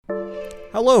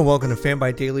Hello and welcome to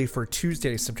Fanbyte Daily for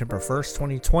Tuesday, September 1st,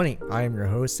 2020. I am your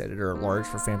host, editor-at-large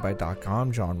for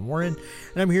Fanbyte.com, John Warren,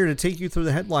 and I'm here to take you through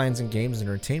the headlines in games and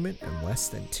entertainment in less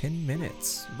than 10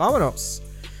 minutes. Vámonos!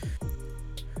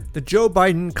 The Joe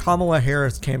Biden-Kamala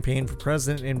Harris campaign for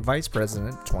President and Vice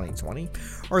President 2020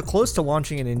 are close to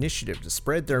launching an initiative to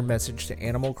spread their message to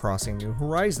Animal Crossing New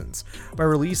Horizons by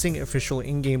releasing official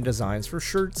in-game designs for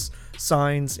shirts,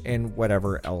 signs, and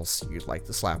whatever else you'd like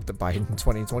to slap the Biden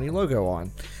 2020 logo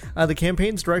on. The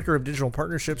campaign's director of digital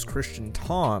partnerships, Christian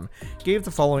Tom, gave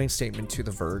the following statement to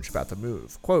The Verge about the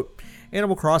move. Quote,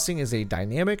 Animal Crossing is a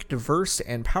dynamic, diverse,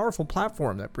 and powerful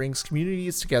platform that brings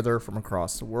communities together from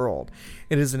across the world.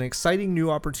 It is an exciting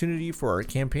new opportunity for our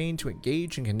campaign to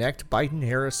engage and connect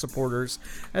Biden-Harris supporters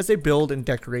as they build and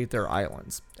decorate their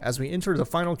islands. As we enter the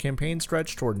final campaign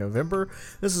stretch toward November,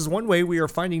 this is one way we are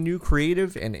finding new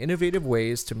creative and innovative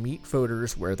ways to meet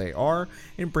voters where they are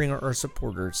and bring our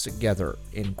supporters together,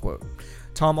 end quote.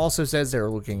 Tom also says they're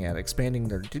looking at expanding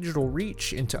their digital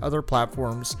reach into other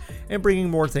platforms and bringing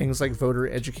more things like voter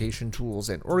education tools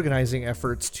and organizing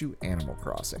efforts to Animal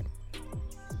Crossing.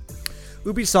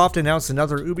 Ubisoft announced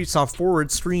another Ubisoft Forward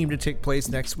stream to take place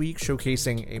next week,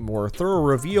 showcasing a more thorough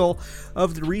reveal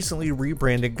of the recently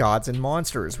rebranded Gods and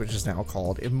Monsters, which is now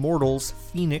called Immortals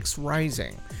Fenyx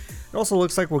Rising. It also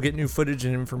looks like we'll get new footage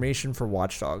and information for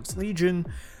Watch Dogs Legion,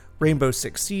 Rainbow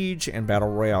Six Siege, and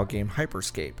Battle Royale game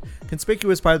Hyperscape.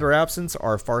 Conspicuous by their absence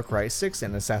are Far Cry 6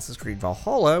 and Assassin's Creed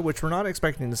Valhalla, which we're not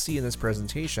expecting to see in this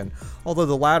presentation, although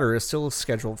the latter is still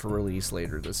scheduled for release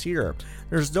later this year.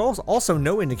 There's also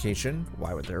no indication,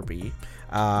 why would there be,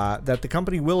 that the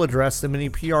company will address the many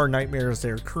PR nightmares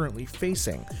they're currently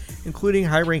facing, including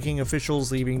high-ranking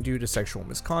officials leaving due to sexual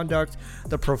misconduct,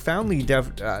 the profoundly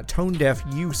tone-deaf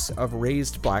use of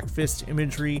raised Black Fist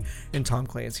imagery in Tom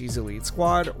Clancy's Elite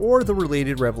Squad, or the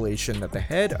related revelation that the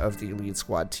head of the Elite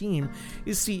Squad team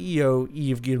is CEO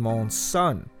Yves Guillemot's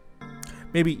son.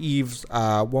 Maybe Yves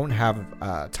won't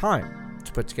have time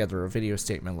to put together a video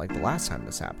statement like the last time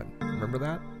this happened. Remember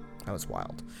that? That was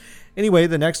wild. Anyway,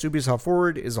 the next Ubisoft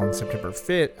Forward is on September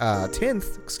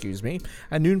 10th,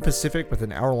 at noon Pacific, with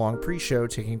an hour-long pre-show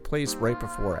taking place right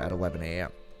before at 11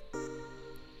 a.m.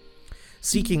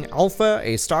 Seeking Alpha,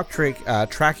 a stock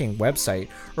tracking website,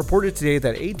 reported today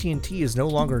that AT&T is no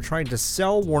longer trying to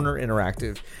sell Warner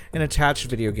Interactive and attached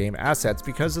video game assets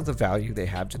because of the value they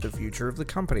have to the future of the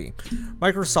company.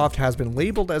 Microsoft has been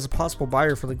labeled as a possible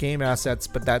buyer for the game assets,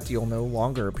 but that deal no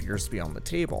longer appears to be on the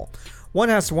table. One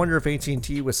has to wonder if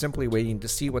AT&T was simply waiting to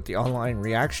see what the online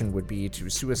reaction would be to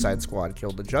Suicide Squad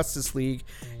Kill the Justice League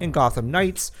and Gotham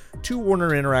Knights, two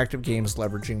Warner Interactive games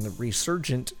leveraging the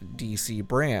resurgent DC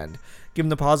brand. Given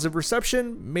the positive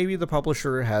reception, maybe the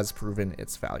publisher has proven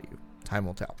its value. Time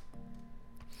will tell.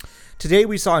 Today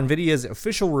we saw NVIDIA's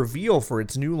official reveal for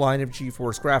its new line of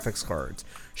GeForce graphics cards,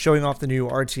 showing off the new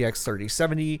RTX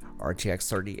 3070, RTX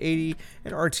 3080,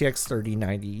 and RTX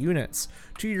 3090 units.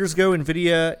 2 years ago,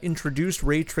 NVIDIA introduced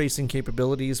ray tracing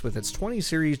capabilities with its 20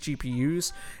 series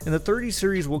GPUs, and the 30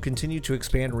 series will continue to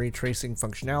expand ray tracing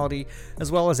functionality,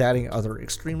 as well as adding other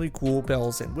extremely cool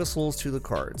bells and whistles to the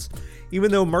cards. Even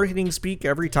though marketing speak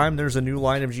every time there's a new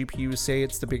line of GPUs say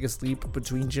it's the biggest leap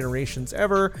between generations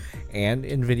ever, and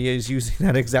NVIDIA is using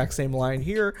that exact same line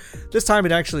here, this time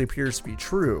it actually appears to be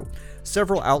true.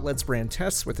 Several outlets ran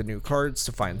tests with the new cards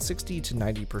to find 60 to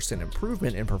 90%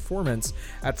 improvement in performance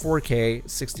at 4K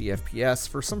 60 FPS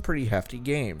for some pretty hefty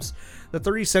games. The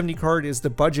 3070 card is the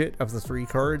budget of the three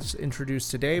cards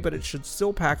introduced today, but it should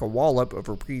still pack a wallop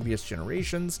over previous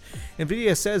generations.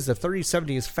 NVIDIA says the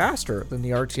 3070 is faster than the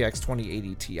RTX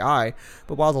 2080 Ti,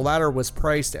 but while the latter was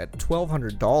priced at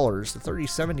 $1,200, the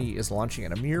 3070 is launching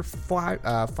at a mere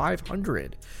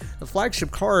 $500. The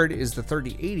flagship card is the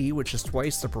 3080, which is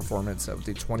twice the performance of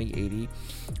the 2080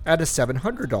 at a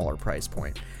 $700 price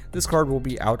point. This card will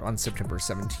be out on September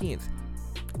 17th.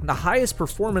 The highest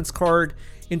performance card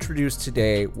introduced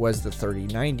today was the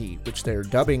 3090, which they're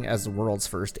dubbing as the world's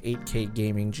first 8K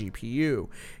gaming GPU.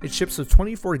 It ships with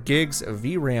 24 gigs of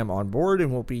VRAM on board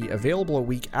and will be available a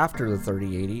week after the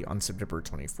 3080 on September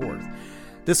 24th.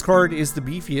 This card is the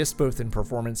beefiest both in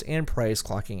performance and price,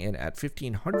 clocking in at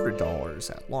 $1,500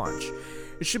 at launch.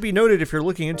 It should be noted, if you're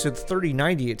looking into the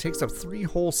 3090, it takes up 3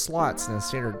 whole slots in a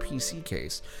standard PC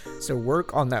case, so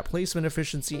work on that placement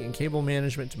efficiency and cable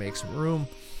management to make some room.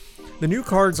 The new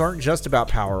cards aren't just about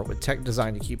power, with tech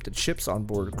designed to keep the chips on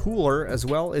board cooler, as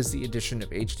well as the addition of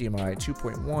HDMI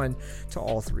 2.1 to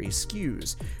all three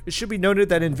SKUs. It should be noted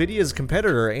that Nvidia's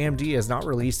competitor AMD has not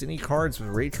released any cards with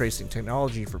ray tracing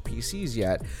technology for PCs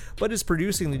yet, but is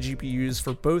producing the GPUs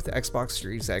for both Xbox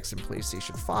Series X and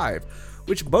PlayStation 5,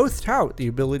 which both tout the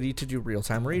ability to do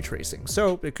real-time ray tracing,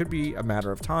 so it could be a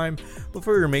matter of time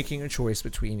before you're making a choice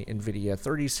between Nvidia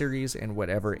 30 series and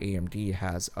whatever AMD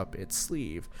has up its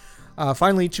sleeve.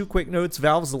 Finally, two quick notes.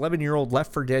 Valve's 11-year-old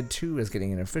Left 4 Dead 2 is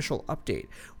getting an official update,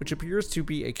 which appears to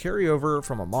be a carryover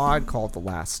from a mod called The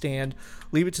Last Stand.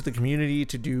 Leave it to the community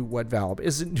to do what Valve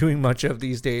isn't doing much of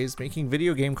these days, making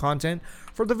video game content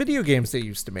for the video games they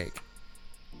used to make.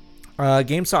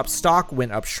 GameStop stock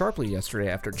went up sharply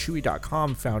yesterday after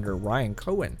Chewy.com founder Ryan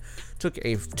Cohen took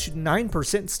a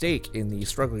 9% stake in the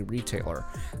struggling retailer.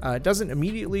 It doesn't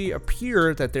immediately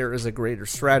appear that there is a greater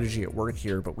strategy at work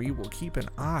here, but we will keep an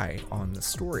eye on the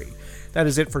story. That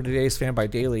is it for today's Fanbyte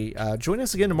Daily. Join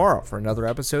us again tomorrow for another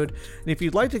episode. And if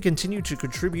you'd like to continue to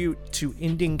contribute to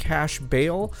ending cash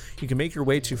bail, you can make your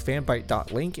way to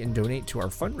fanbyte.link and donate to our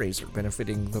fundraiser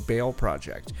benefiting the Bail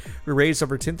Project. We raised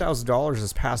over $10,000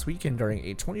 this past weekend during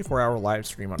a 24-hour live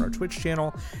stream on our Twitch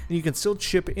channel, and you can still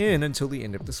chip in until the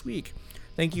end of this week.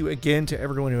 Thank you again to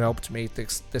everyone who helped make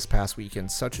this past weekend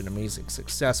such an amazing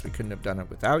success. We couldn't have done it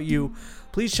without you.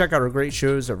 Please check out our great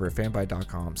shows over at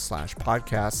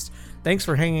fanbyte.com/podcasts. Thanks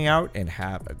for hanging out and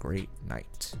have a great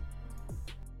night.